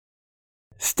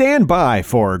Stand by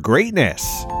for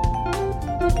greatness.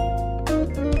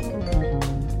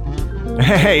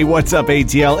 Hey, what's up,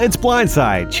 ATL? It's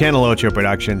Blindside, Channel Ocho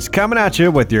Productions, coming at you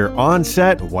with your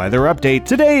on-set weather update.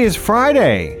 Today is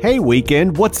Friday. Hey,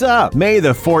 weekend, what's up? May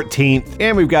the 14th,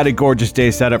 and we've got a gorgeous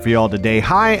day set up for you all today.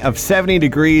 High of 70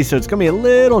 degrees, so it's gonna be a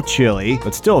little chilly,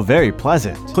 but still very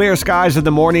pleasant. Clear skies in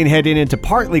the morning, heading into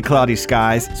partly cloudy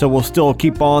skies, so we'll still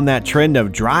keep on that trend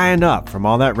of drying up from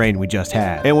all that rain we just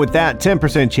had. And with that,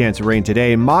 10% chance of rain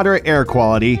today, moderate air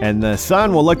quality, and the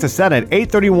sun will look to set at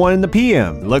 8:31 in the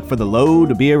PM. Look for the low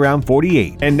to be around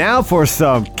 48. And now for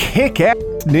some kick-ass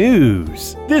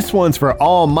news. This one's for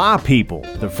all my people,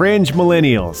 the fringe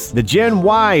millennials, the Gen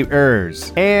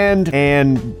Y-ers, and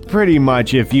pretty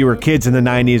much if you were kids in the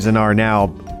 90s and are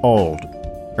now old.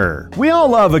 We all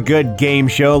love a good game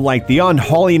show like the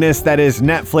unholiness that is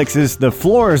Netflix's The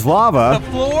Floor is Lava.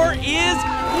 The floor is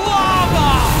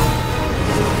lava!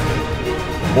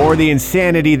 Or the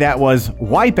insanity that was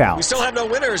Wipeout. We still have no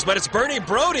winners, but it's Bernie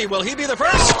Brody. Will he be the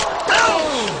first?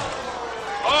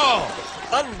 Oh,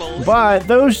 unbelievable. But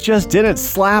those just didn't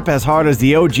slap as hard as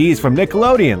the OGs from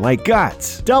Nickelodeon like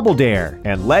Guts, Double Dare,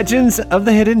 and Legends of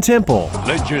the Hidden Temple.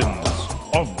 Legends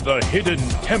of the Hidden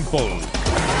Temple.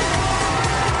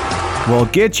 Well,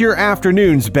 get your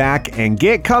afternoons back and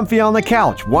get comfy on the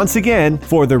couch once again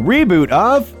for the reboot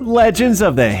of Legends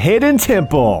of the Hidden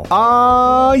Temple.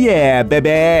 Oh yeah,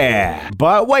 baby.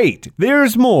 But wait,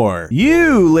 there's more.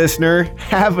 You, listener,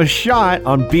 have a shot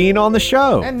on being on the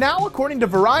show. And now, according to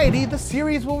Variety, the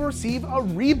series will receive a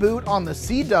reboot on the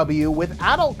CW with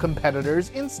adult competitors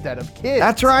instead of kids.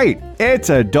 That's right. It's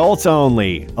adults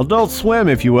only. Adult Swim,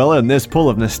 if you will, in this pool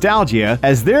of nostalgia,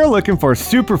 as they're looking for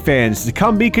superfans to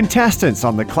come be contestants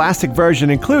on the classic version,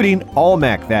 including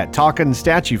Olmec, that talking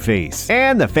statue face,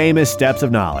 and the famous Steps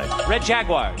of Knowledge. Red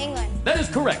Jaguar. England. That is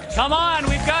correct. Come on,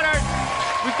 we've got our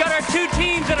two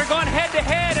teams that are going head to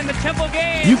head in the Temple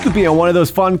game. You could be on one of those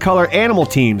fun color animal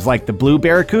teams like the Blue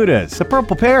Barracudas, the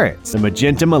Purple Parrots, the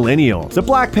Magenta Millennials, the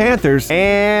Black Panthers,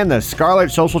 and the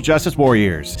Scarlet Social Justice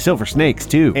Warriors, Silver Snakes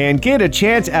too, and get a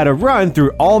chance at a run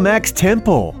through Olmec's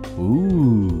Temple.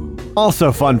 Ooh.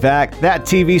 Also, fun fact, that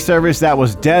TV service that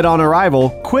was dead on arrival,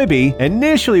 Quibi,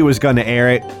 initially was going to air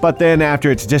it, but then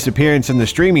after its disappearance in the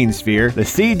streaming sphere, the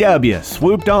CW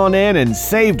swooped on in and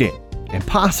saved it, and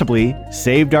possibly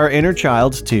saved our inner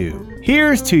childs too.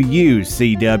 Here's to you,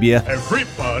 CW.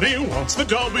 Everybody wants the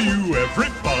W.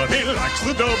 Everybody likes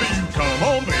the W. Come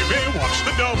on, baby, watch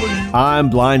the W. I'm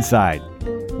Blindside.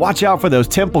 Watch out for those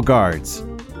temple guards.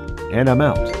 And I'm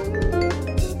out.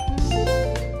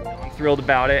 Thrilled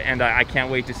about it, and I can't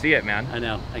wait to see it, man. I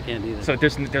know, I can't either. So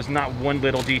there's not one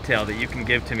little detail that you can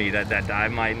give to me that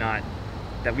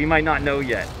we might not know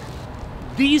yet.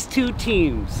 These two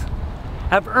teams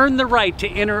have earned the right to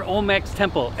enter Olmec's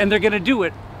Temple, and they're gonna do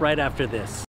it right after this.